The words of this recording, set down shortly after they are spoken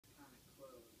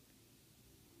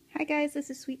Hi guys, this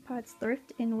is Sweet Pot's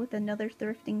Thrift and with another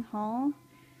thrifting haul.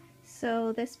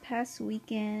 So this past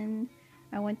weekend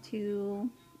I went to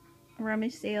a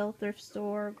rummage sale, thrift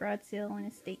store, garage sale,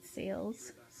 and estate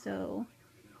sales. So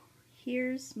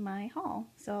here's my haul.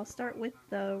 So I'll start with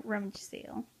the rummage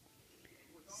sale.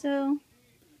 So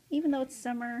even though it's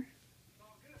summer,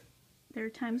 there are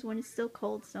times when it's still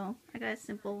cold, so I got a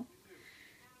simple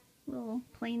little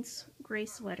plain gray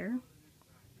sweater.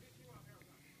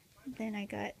 Then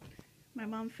my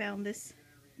mom found this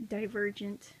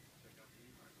Divergent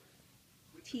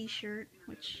t-shirt,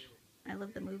 which I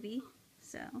love the movie,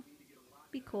 so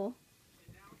be cool.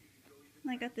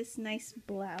 And I got this nice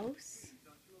blouse.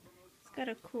 It's got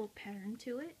a cool pattern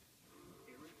to it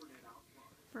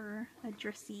for a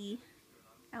dressy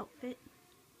outfit.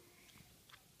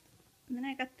 And then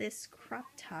I got this crop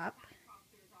top,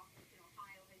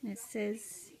 and it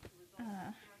says,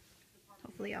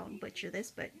 hopefully I won't butcher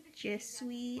this, but Je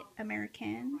suis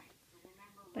Americain,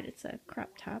 but it's a crop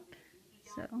top,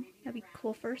 so that'd be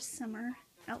cool for a summer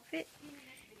outfit.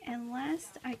 And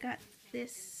last I got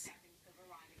this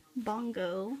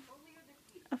bongo,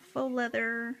 a faux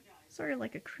leather, sort of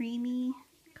like a creamy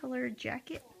colored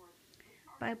jacket.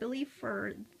 But I believe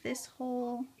for this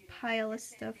whole pile of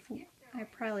stuff I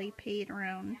probably paid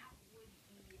around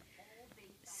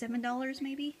 $7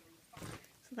 maybe,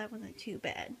 so that wasn't too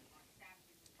bad.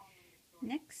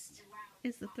 Next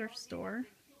is the thrift store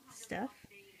stuff,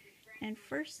 and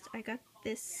first I got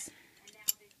this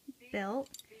belt.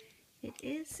 It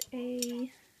is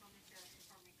a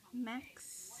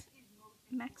Max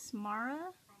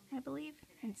Mara, I believe.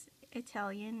 It's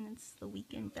Italian. It's the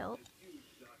weekend belt.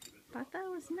 Thought that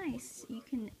was nice. You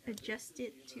can adjust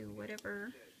it to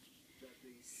whatever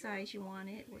size you want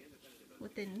it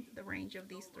within the range of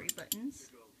these 3 buttons.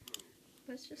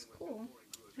 But it's just cool.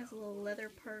 It has a little leather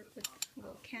part with a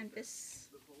little canvas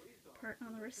part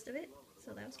on the rest of it.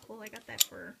 So that was cool. I got that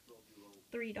for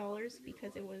 $3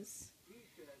 because it was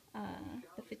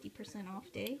the 50%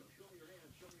 off day.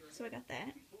 So I got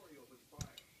that.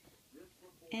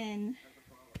 And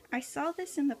I saw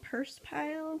this in the purse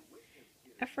pile.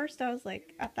 At first I was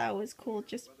like, I thought it was cool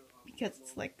just because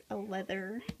it's like a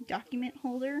leather document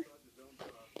holder.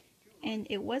 And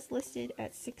it was listed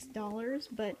at $6,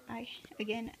 but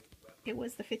again, it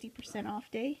was the 50% off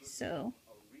day, so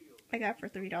I got it for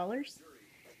 $3.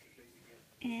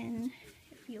 And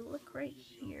if you look right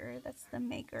here, that's the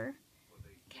maker,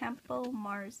 Campo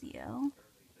Marzio.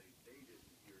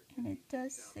 And it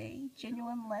does say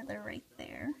genuine leather right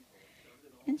there.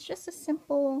 And it's just a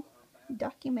simple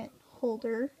document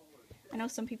holder. I know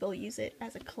some people use it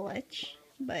as a clutch,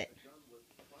 but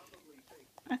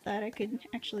I thought I could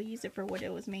actually use it for what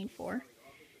it was made for.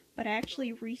 But I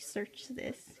actually researched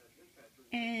this,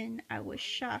 and I was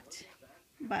shocked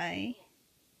by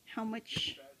how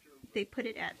much they put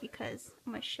it at, because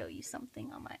I'm going to show you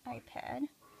something on my iPad.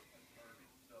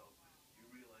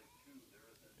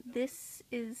 This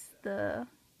is the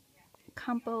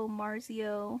Campo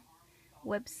Marzio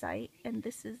website, and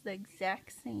this is the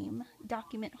exact same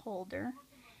document holder.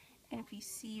 And if you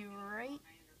see right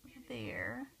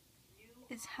there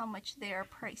is how much they are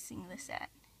pricing this at.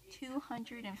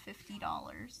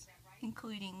 $250,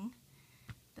 including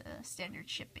the standard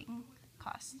shipping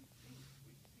cost.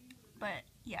 But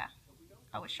yeah,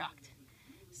 I was shocked.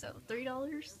 So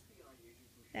 $3,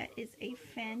 that is a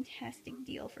fantastic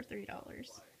deal for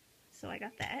 $3. So I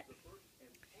got that.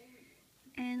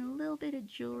 And a little bit of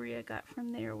jewelry I got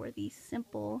from there were these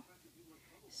simple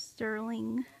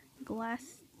sterling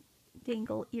glass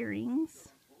dangle earrings.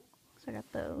 So I got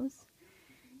those.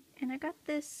 And I got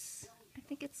this, I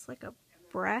think it's like a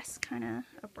brass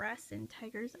and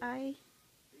tiger's eye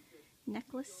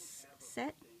necklace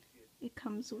set. It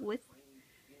comes with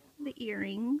the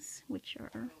earrings, which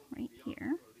are right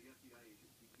here.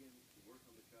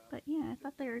 But yeah, I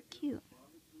thought they were cute.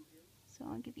 So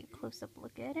I'll give you a close-up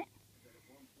look at it.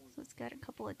 So it's got a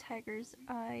couple of tiger's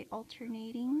eye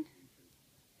alternating,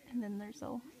 and then there's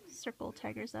a circle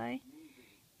tiger's eye.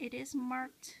 It is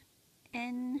marked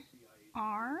NR,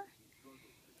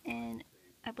 and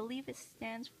I believe it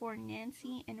stands for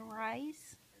Nancy and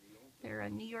Rise. They're a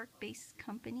New York-based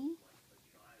company,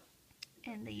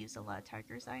 and they use a lot of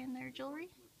tiger's eye in their jewelry.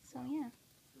 So yeah.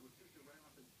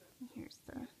 And here's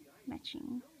the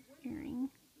matching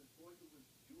earring.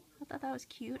 I thought that was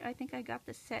cute. I think I got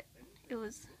the set. It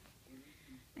was,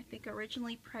 I think,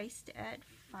 originally priced at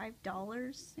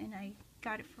 $5, and I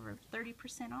got it for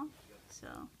 30% off. So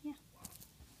yeah,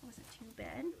 it wasn't too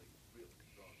bad.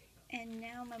 And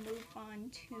now I'm going to move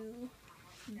on to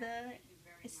the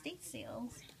estate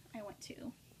sales I went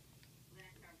to.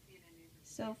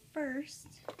 So first,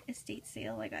 estate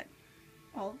sale, I got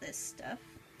all this stuff.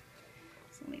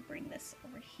 So let me bring this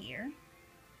over here.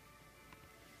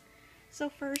 So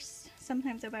first,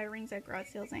 sometimes I buy rings at garage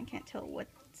sales and I can't tell what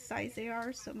size they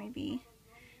are, so maybe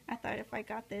I thought if I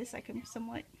got this, I can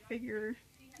somewhat figure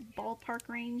ballpark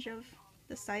range of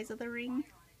the size of the ring.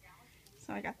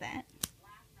 So I got that.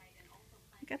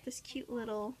 I got this cute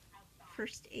little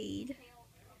first aid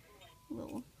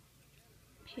little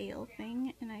pail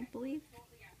thing, and I believe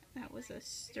that was a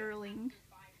sterling,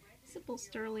 simple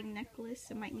sterling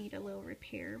necklace. It might need a little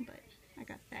repair, but I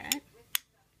got that.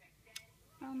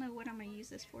 I don't know what I'm going to use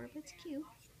this for, but it's cute.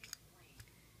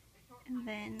 And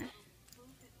then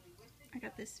I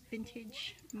got this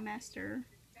vintage master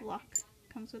lock.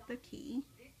 Comes with the key.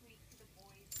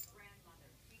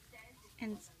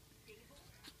 And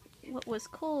what was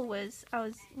cool was I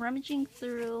was rummaging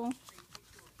through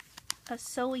a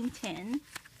sewing tin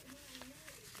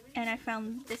and I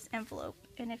found this envelope.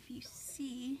 And if you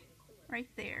see right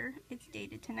there, it's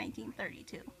dated to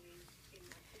 1932.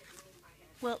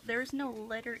 Well, there's no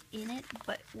letter in it,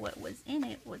 but what was in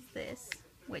it was this,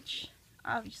 which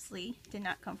obviously did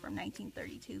not come from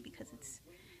 1932 because it's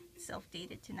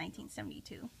self-dated to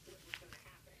 1972.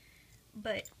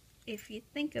 But if you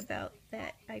think about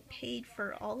that, I paid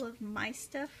for all of my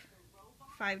stuff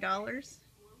 $5,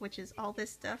 which is all this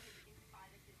stuff.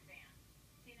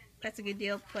 That's a good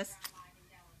deal. Plus,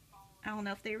 I don't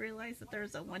know if they realized that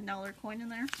there's a $1 coin in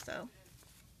there, so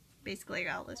basically I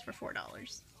got all this for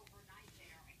 $4.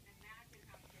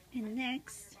 And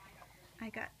next, I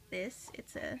got this.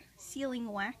 It's a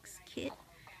sealing wax kit.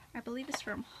 I believe it's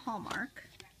from Hallmark,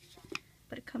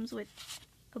 but it comes with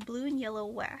a blue and yellow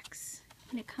wax,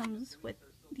 and it comes with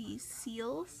these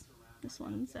seals. This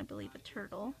one's, I believe, a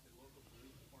turtle.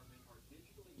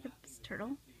 Yep, it's a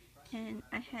turtle. And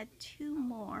I had two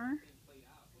more.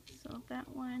 So that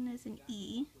one is an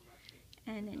E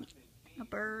and a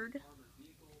bird.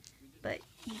 But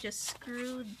you just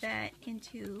screw that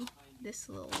into this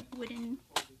little wooden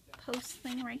post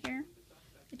thing right here.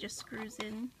 It just screws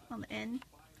in on the end.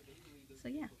 So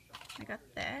yeah, I got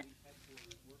that.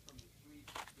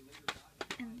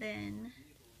 And then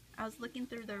I was looking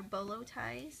through their bolo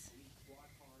ties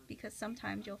because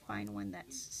sometimes you'll find one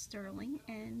that's sterling,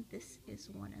 and this is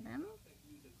one of them.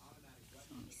 So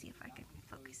let me see if I can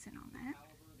focus in on that.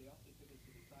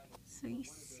 So you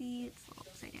see it's a little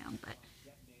upside down, but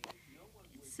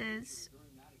it says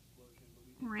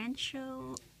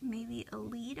Rancho, maybe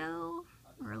Aledo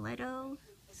or Aledo,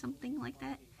 something like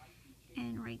that.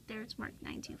 And right there it's marked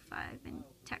 925 and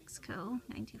Texco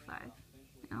 925.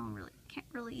 Can't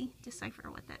really decipher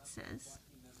what that says.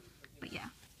 But yeah,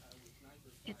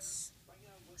 it's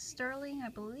sterling. I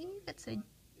believe it's a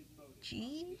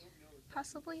G,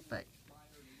 possibly, but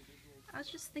I was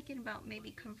just thinking about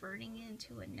maybe converting it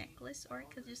into a necklace, or I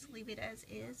could just leave it as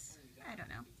is. I don't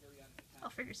know. I'll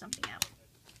figure something out.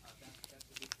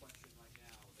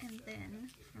 And then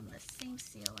from the same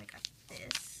sale, I got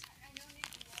this.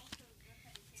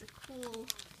 It's a cool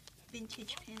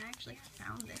vintage pin. I actually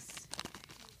found this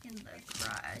in the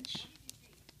garage.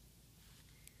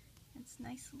 It's a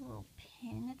nice little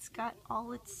pin. It's got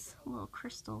all its little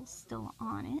crystals still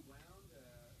on it.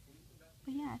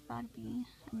 But yeah, I thought it'd be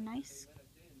a nice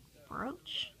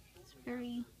brooch. It's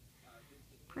very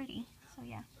pretty. So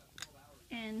yeah.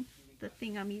 And the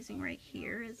thing I'm using right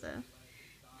here is a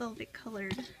velvet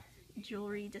colored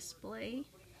jewelry display.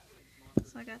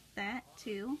 So I got that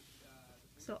too.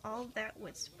 So all of that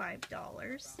was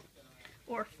 $5.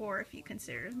 Or $4 if you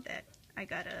consider that I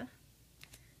got a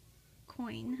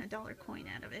coin, a dollar coin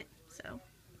out of it. So,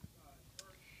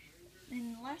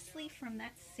 and lastly from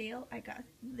that sale, I got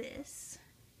this,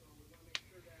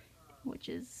 which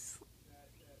is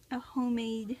a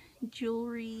homemade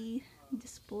jewelry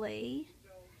display.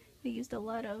 I used a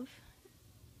lot of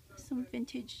some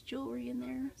vintage jewelry in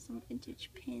there, some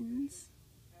vintage pins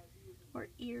or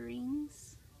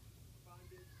earrings.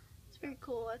 It's very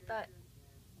cool. I thought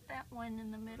that one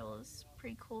in the middle is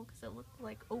pretty cool because it looked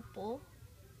like opal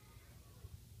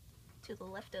to the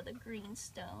left of the green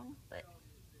stone. But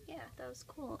yeah, that was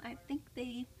cool. I think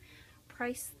they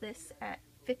priced this at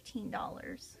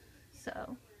 $15,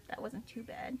 so that wasn't too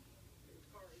bad.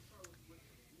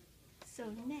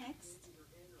 So next,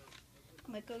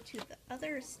 I'm gonna go to the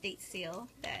other estate sale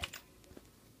that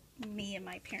me and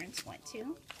my parents went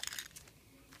to,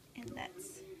 and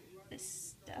that's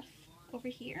this stuff over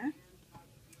here.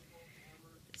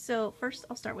 So first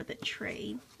I'll start with a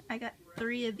tray. I got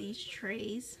 3 of these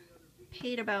trays,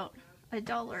 paid about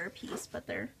 $1 a piece, but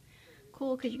they're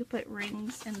cool because you can put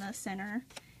rings in the center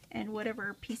and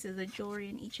whatever pieces of jewelry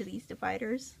in each of these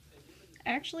dividers.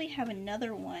 I actually have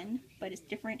another one, but it's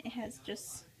different. It has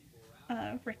just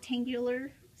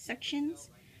rectangular sections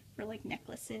for like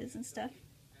necklaces and stuff.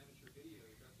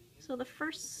 So the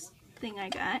first thing I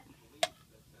got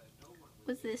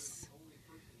was this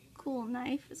cool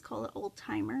knife. It's called an old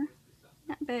timer.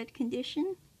 Not bad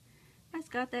condition. I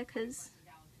just got that because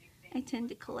I tend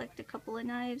to collect a couple of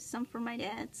knives, some from my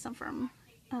dad, some from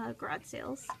garage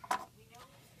sales.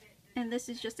 And this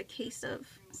is just a case of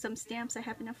some stamps I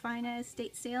happen to find at a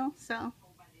estate sale. So,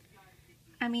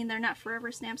 I mean, they're not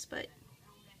forever stamps, but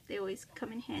they always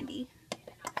come in handy.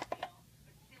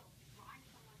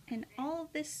 And all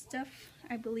of this stuff,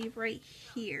 I believe right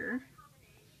here,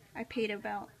 I paid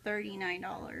about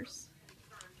 $39.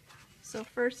 So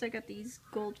first I got these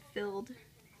gold-filled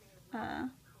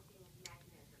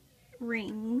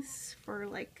rings for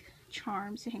like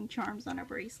charms, to hang charms on a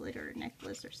bracelet or a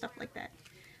necklace or stuff like that.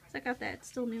 So I got that,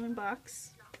 still new in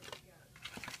box.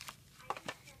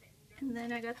 And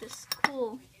then I got this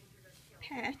cool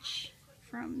patch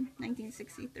from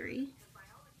 1963.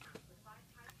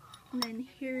 And then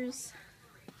here's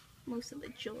most of the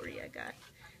jewelry I got.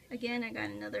 Again, I got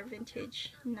another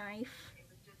vintage knife.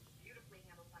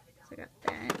 So I got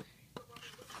that.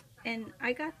 And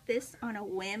I got this on a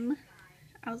whim.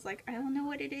 I was like, I don't know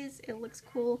what it is. It looks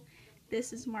cool.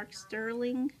 This is marked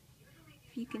sterling.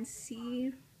 If you can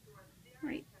see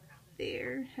right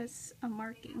there, has a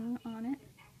marking on it.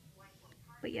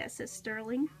 But yeah, it says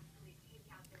sterling.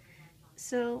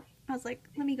 So I was like,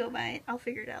 let me go buy it. I'll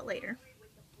figure it out later.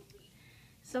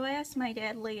 So I asked my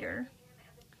dad later,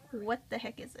 what the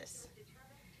heck is this?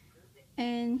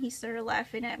 And he started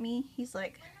laughing at me. He's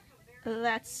like,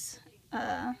 that's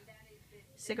a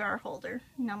cigar holder.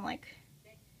 And I'm like,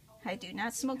 I do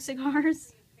not smoke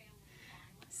cigars.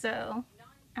 So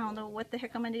I don't know what the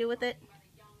heck I'm gonna do with it.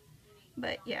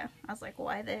 But yeah, I was like,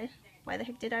 why the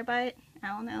heck did I buy it? I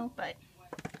don't know, but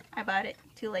I bought it.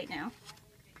 Too late now.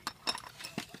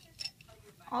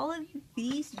 All of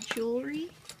these jewelry,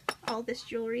 all this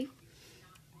jewelry,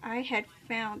 I had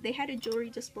found, they had a jewelry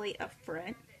display up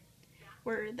front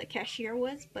where the cashier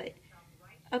was, but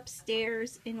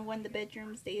upstairs in one of the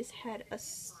bedrooms they just had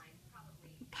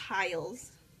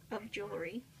piles of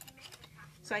jewelry.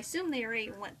 So I assume they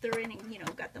already went through it and, you know,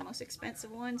 got the most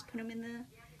expensive ones, put them in the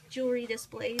jewelry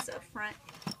displays up front.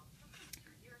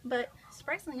 But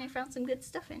surprisingly, I found some good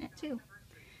stuff in it too.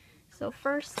 So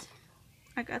first,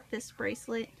 I got this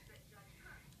bracelet.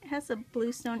 It has a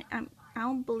blue stone. I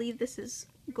don't believe this is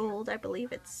gold. I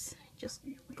believe it's just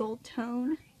gold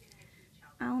tone.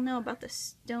 I don't know about the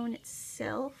stone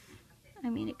itself. I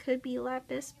mean, it could be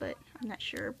lapis, but I'm not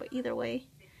sure. But either way,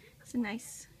 it's a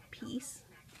nice piece.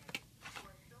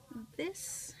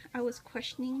 This I was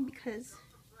questioning because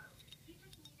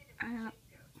I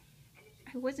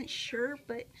wasn't sure,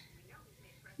 but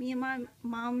me and my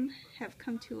mom have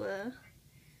come to a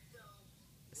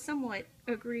somewhat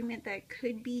agreement that it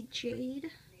could be jade,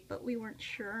 but we weren't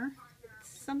sure. It's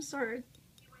some sort of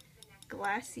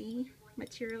glassy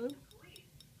material,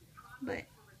 but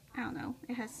I don't know.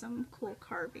 It has some cool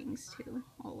carvings too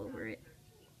all over it.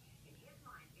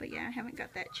 But yeah, I haven't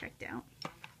got that checked out.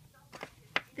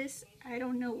 This, I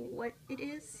don't know what it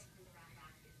is.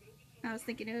 I was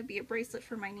thinking it would be a bracelet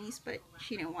for my niece, but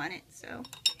she didn't want it, so.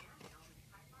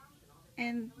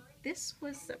 And this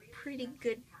was a pretty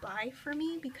good buy for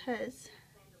me because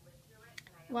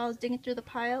while I was digging through the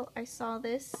pile, I saw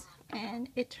this, and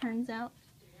it turns out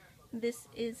this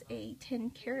is a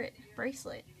 10-carat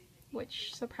bracelet,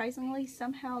 which surprisingly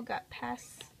somehow got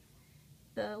past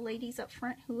the ladies up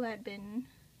front who had been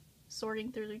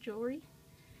sorting through the jewelry.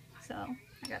 So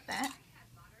I got that.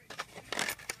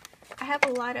 I have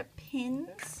a lot of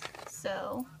pins,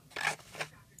 so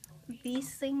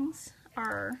these things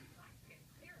are,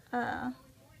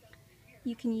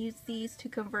 you can use these to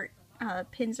convert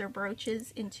pins or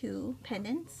brooches into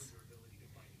pendants.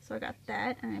 So I got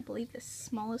that, and I believe the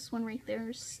smallest one right there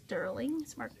is sterling.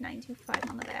 It's marked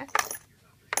 925 on the back.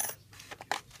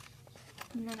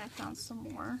 And then I found some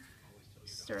more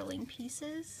sterling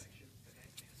pieces.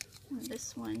 And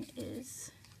this one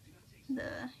is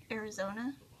the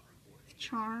Arizona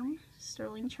charm,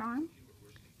 sterling charm,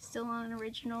 still on an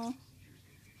original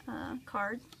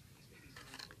card.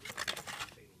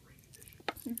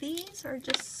 These are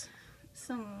just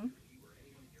some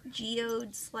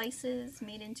geode slices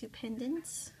made into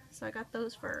pendants, so I got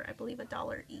those for, I believe,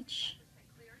 $1 each.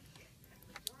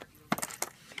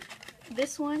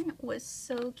 This one was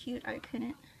so cute I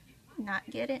couldn't not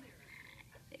get it.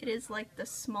 It is like the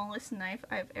smallest knife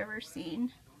I've ever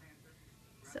seen.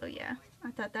 So yeah,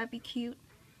 I thought that'd be cute.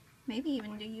 Maybe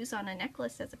even to use on a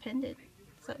necklace as a pendant.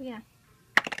 So yeah.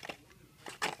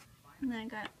 And then I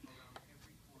got,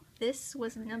 this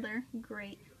was another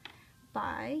great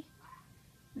buy.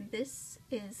 This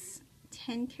is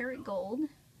 10 karat gold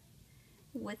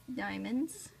with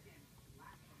diamonds.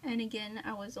 And again,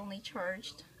 I was only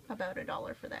charged about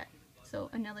 $1 for that. So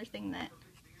another thing that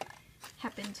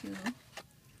happened to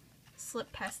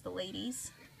slip past the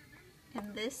ladies.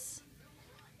 And this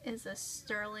is a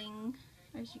sterling,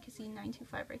 as you can see,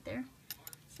 925 right there.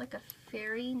 It's like a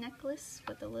fairy necklace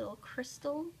with a little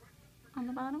crystal on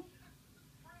the bottom.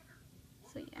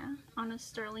 So yeah, on a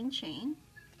sterling chain.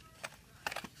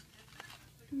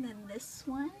 And then this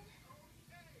one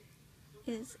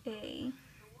is a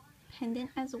pendant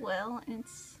as well, and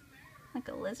it's like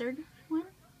a lizard one.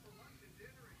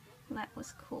 That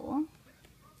was cool.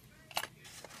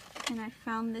 And I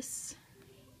found this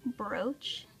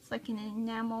brooch. It's like an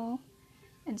enamel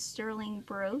and sterling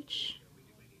brooch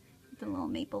with a little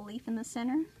maple leaf in the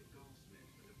center.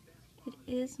 It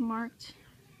is marked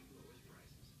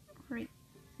right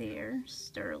there,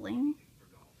 sterling.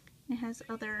 It has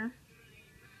other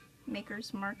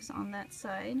maker's marks on that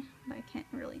side, but I can't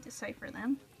really decipher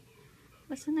them.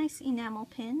 But it's a nice enamel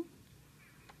pin.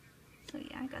 So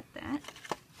yeah, I got that.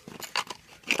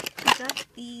 I got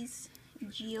these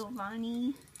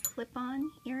Giovanni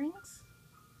clip-on earrings.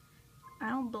 I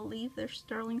don't believe they're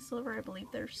sterling silver. I believe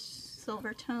they're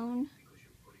silver tone.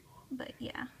 But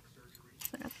yeah,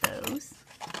 so I got those.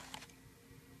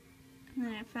 And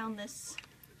then I found this.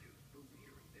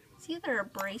 It's either a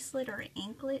bracelet or an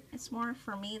anklet. It's more,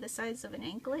 for me, the size of an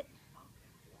anklet.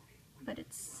 But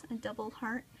it's a double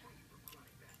heart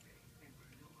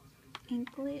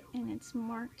anklet, and it's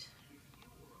marked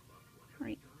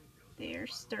right there,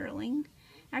 sterling.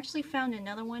 I actually found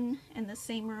another one in the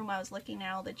same room I was looking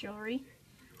at all the jewelry,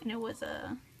 and it was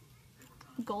a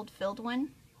gold filled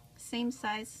one. Same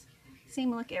size,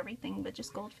 same look, everything, but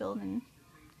just gold filled, and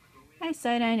I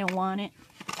decided I didn't want it.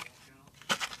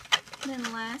 Then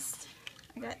last,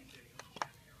 I got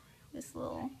this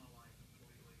little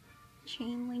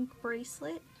chain link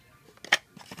bracelet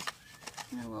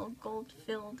and a little gold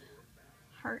filled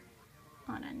heart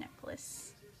on a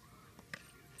necklace.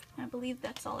 I believe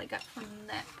that's all I got from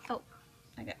that. Oh,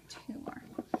 I got two more.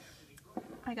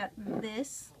 I got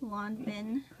this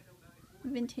Lanvin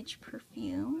vintage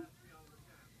perfume.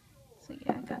 So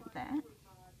yeah, I got that.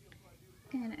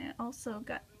 And I also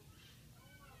got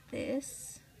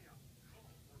this.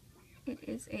 It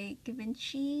is a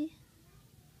Givenchy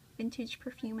vintage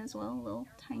perfume as well, a little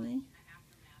tiny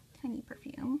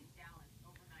perfume.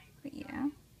 But yeah,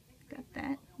 got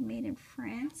that, made in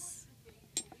France.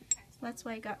 So that's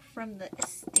what I got from the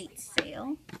estate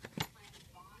sale.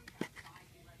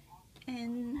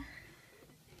 And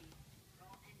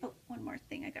oh, one more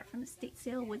thing I got from the estate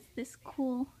sale was this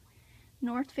cool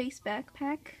North Face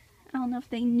backpack. I don't know if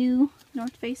they knew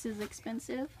North Face is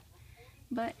expensive,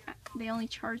 but they only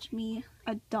charged me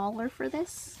 $1 for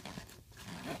this.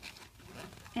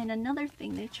 And another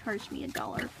thing they charged me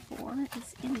 $1 for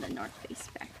is in the North Face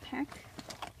backpack.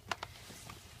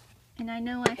 And I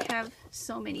know I have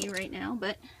so many right now,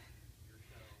 but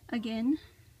again,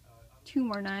 2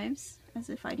 more knives, as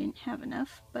if I didn't have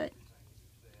enough, but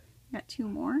I got 2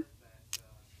 more.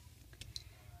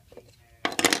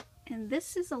 And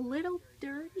this is a little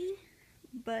dirty,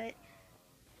 but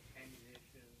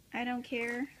I don't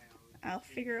care. I'll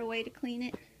figure a way to clean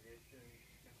it.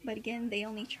 But again, they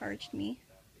only charged me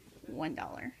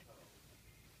 $1.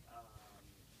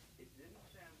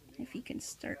 If you can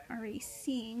start already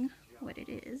seeing what it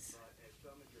is.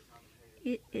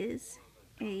 It is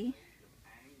a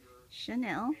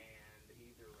Chanel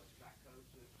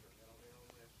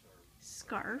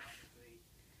scarf.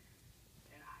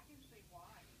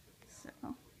 So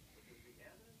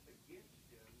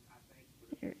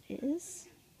there it is.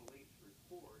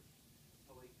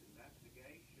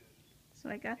 So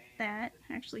I got that.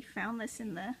 I actually found this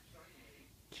in the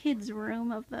kids'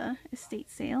 room of the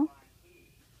estate sale.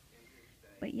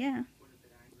 But yeah,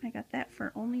 I got that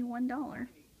for only $1. So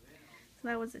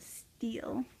that was a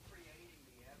steal.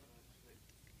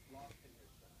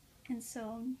 And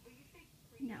so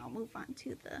now I'll move on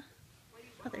to the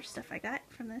other stuff I got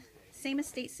from the same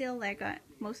estate sale that I got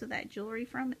most of that jewelry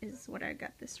from, is what I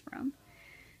got this from.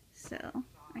 So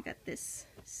I got this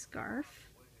scarf.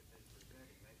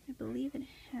 I believe it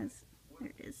has, there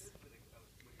it is.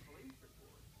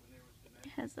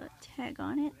 It has a tag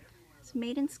on it. It's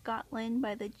made in Scotland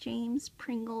by the James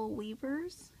Pringle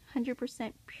Weavers.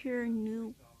 100% pure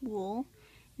new wool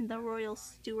in the Royal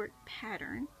Stuart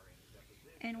pattern.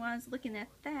 And when I was looking at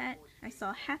that, I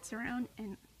saw hats around,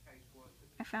 and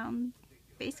I found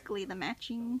basically the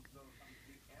matching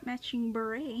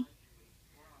beret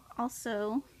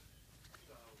Also,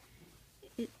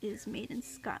 it is made in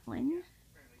Scotland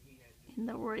in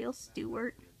the Royal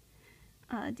Stuart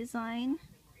design.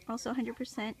 Also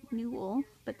 100% new wool,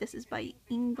 but this is by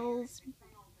Ingalls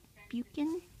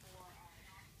Buchan.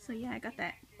 So yeah, I got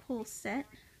that cool set.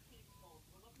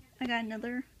 I got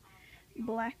another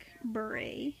black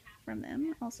beret from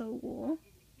them, also wool.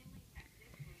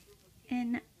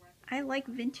 And I like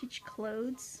vintage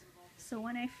clothes, so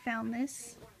when I found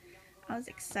this, I was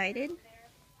excited.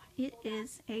 It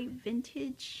is a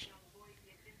vintage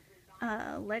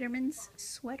Letterman's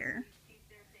sweater.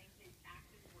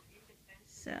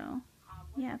 So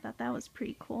yeah, I thought that was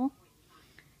pretty cool.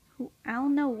 I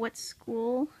don't know what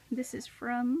school this is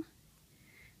from,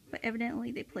 but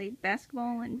evidently they played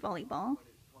basketball and volleyball.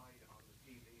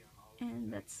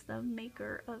 And that's the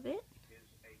maker of it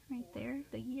right there,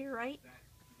 the year right.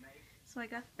 So I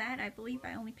got that. I believe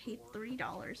I only paid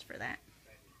 $3 for that.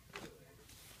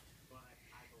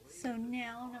 So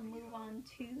now I'm going to move on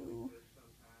to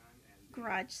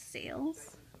garage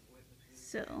sales.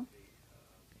 So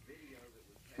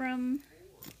from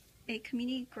a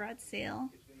community garage sale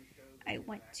I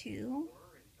went to,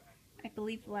 I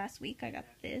believe last week, I got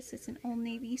this. It's an Old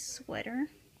Navy sweater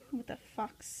with a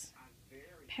fox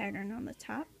pattern on the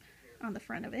top, on the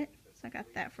front of it. So I got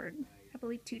that for, I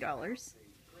believe, $2.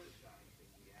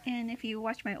 And if you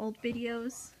watch my old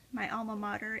videos, my alma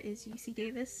mater is UC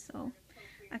Davis, so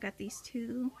I got these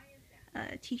two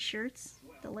t-shirts,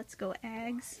 the Let's Go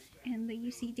Ags and the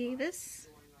UC Davis,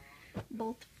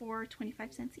 both for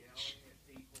 25 cents each.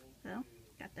 So,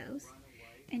 got those.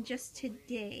 And just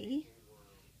today,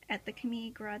 at the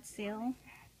community garage sale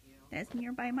that's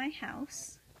nearby my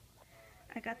house,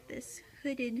 I got this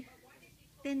hooded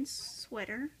thin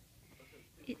sweater.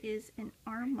 It is an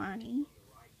Armani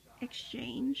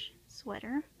exchange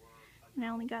sweater, and I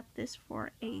only got this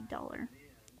for $1.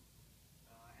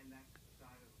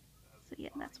 So yeah,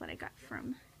 that's what I got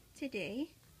from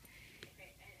today.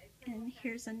 And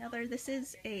here's another. This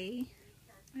is a,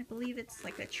 I believe it's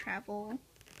like a travel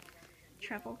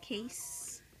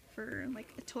case for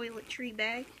like a toiletry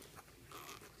bag,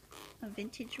 a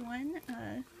vintage one.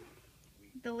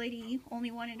 The lady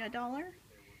only wanted $1,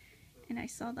 and I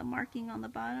saw the marking on the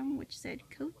bottom which said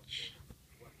Coach,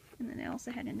 and then they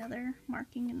also had another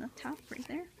marking in the top right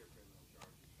there,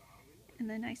 and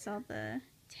then I saw the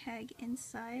tag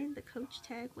inside, the Coach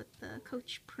tag with the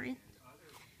Coach print,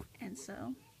 and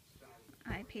so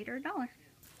I paid her $1.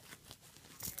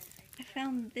 I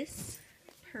found this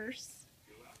purse.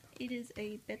 It is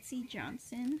a Betsy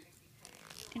Johnson,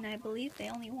 and I believe they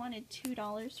only wanted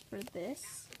 $2 for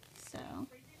this, so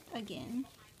again,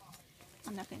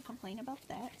 I'm not going to complain about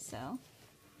that. So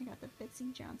I got the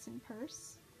Betsy Johnson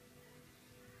purse,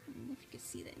 and if you can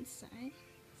see the inside,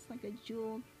 it's like a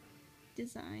jewel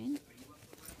design,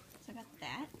 so I got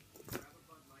that.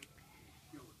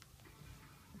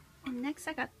 And next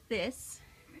I got this.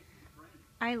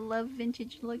 I love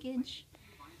vintage luggage,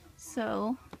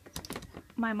 so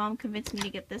my mom convinced me to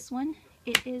get this one.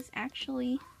 It is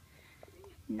actually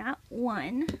not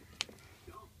one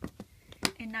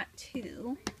and not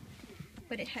two,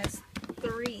 but it has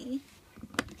 3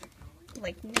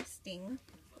 like nesting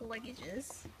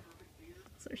luggages.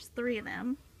 So there's 3 of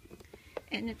them,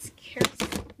 and it's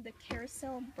the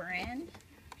Carousel brand,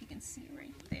 you can see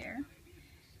right there.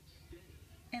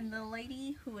 And the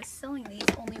lady who was selling these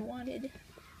only wanted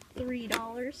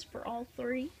 $3 for all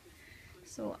 3,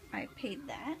 so I paid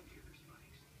that.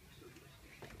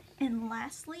 And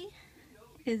lastly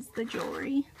is the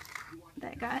jewelry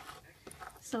that I got.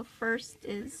 So first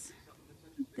is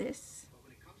this.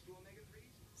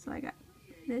 So I got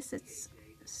this. It's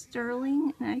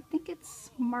sterling, and I think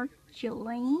it's marked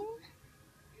Jelaine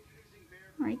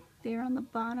right there on the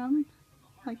bottom,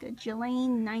 like a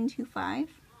Jelaine 925.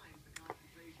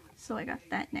 So I got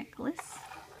that necklace.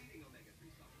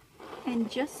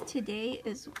 And just today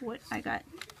is what I got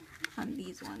on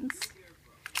these ones.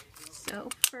 So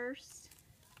first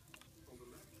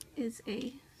is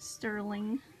a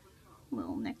sterling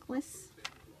little necklace.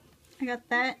 I got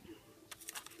that.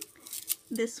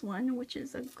 This one, which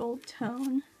is a gold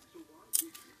tone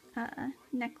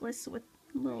necklace with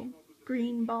a little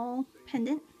green ball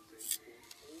pendant.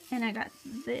 And I got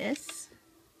this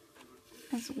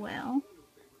as well.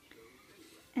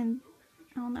 And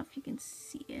I don't know if you can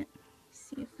see it.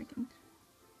 See if I can.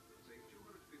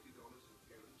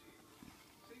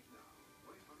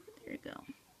 There you go.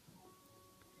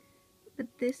 But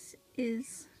this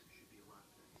is,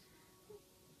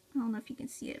 I don't know if you can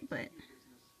see it, but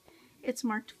it's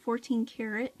marked 14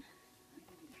 karat.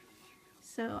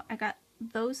 So I got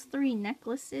those 3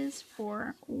 necklaces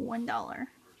for $1.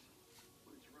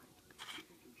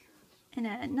 And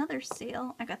at another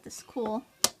sale, I got this cool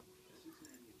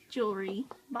jewelry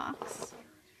box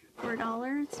for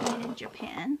 $1. It's made in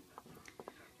Japan,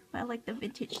 but I like the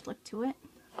vintage look to it.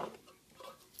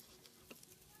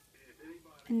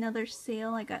 Another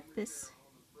sale, I got this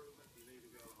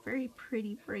very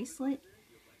pretty bracelet.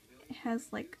 It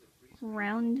has like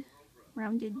rounded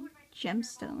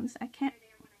gemstones. I can't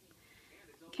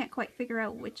quite figure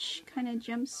out which kind of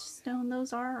gemstone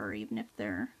those are, or even if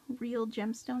they're real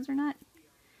gemstones or not.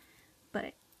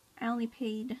 But I only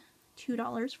paid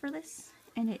 $2 for this,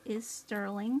 and it is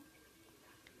sterling.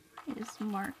 It is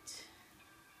marked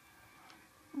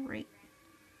right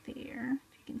there,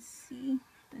 if you can see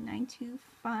the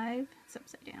 925. It's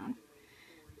upside down,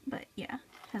 but yeah,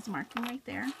 it has marking right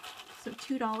there. So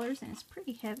 $2, and it's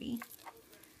pretty heavy,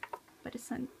 but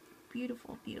it's a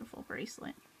beautiful, beautiful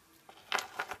bracelet.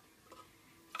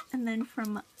 And then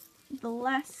from the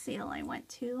last sale I went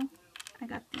to, I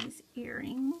got these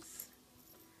earrings.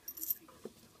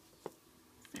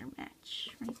 Their match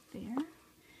right there.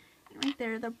 And right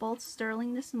there, they're both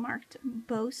sterling. This is marked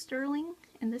bow sterling,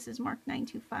 and this is marked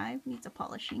 925. Needs a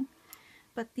polishing.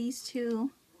 But these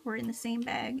two were in the same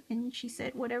bag, and she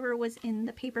said whatever was in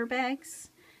the paper bags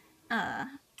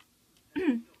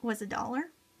was $1.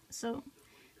 So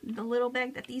the little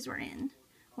bag that these were in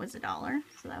was $1.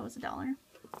 So that was $1.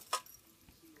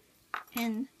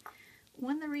 And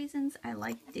one of the reasons I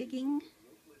like digging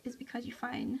is because you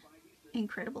find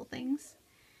incredible things,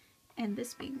 and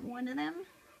this being one of them.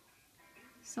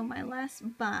 So my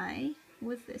last buy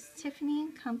was this Tiffany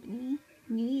 & Company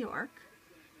New York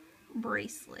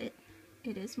bracelet.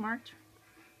 It is marked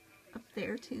up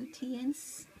there to T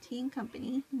 &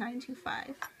 Company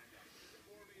 925.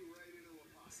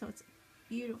 So it's a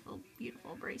beautiful,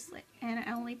 beautiful bracelet. And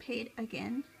I only paid,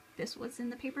 again, this was in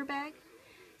the paper bag.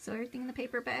 So everything in the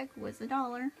paper bag was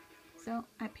 $1. So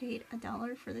I paid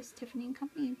 $1 for this Tiffany &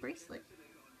 Company bracelet.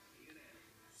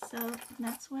 So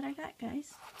that's what I got,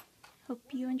 guys. Hope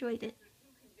you enjoyed it.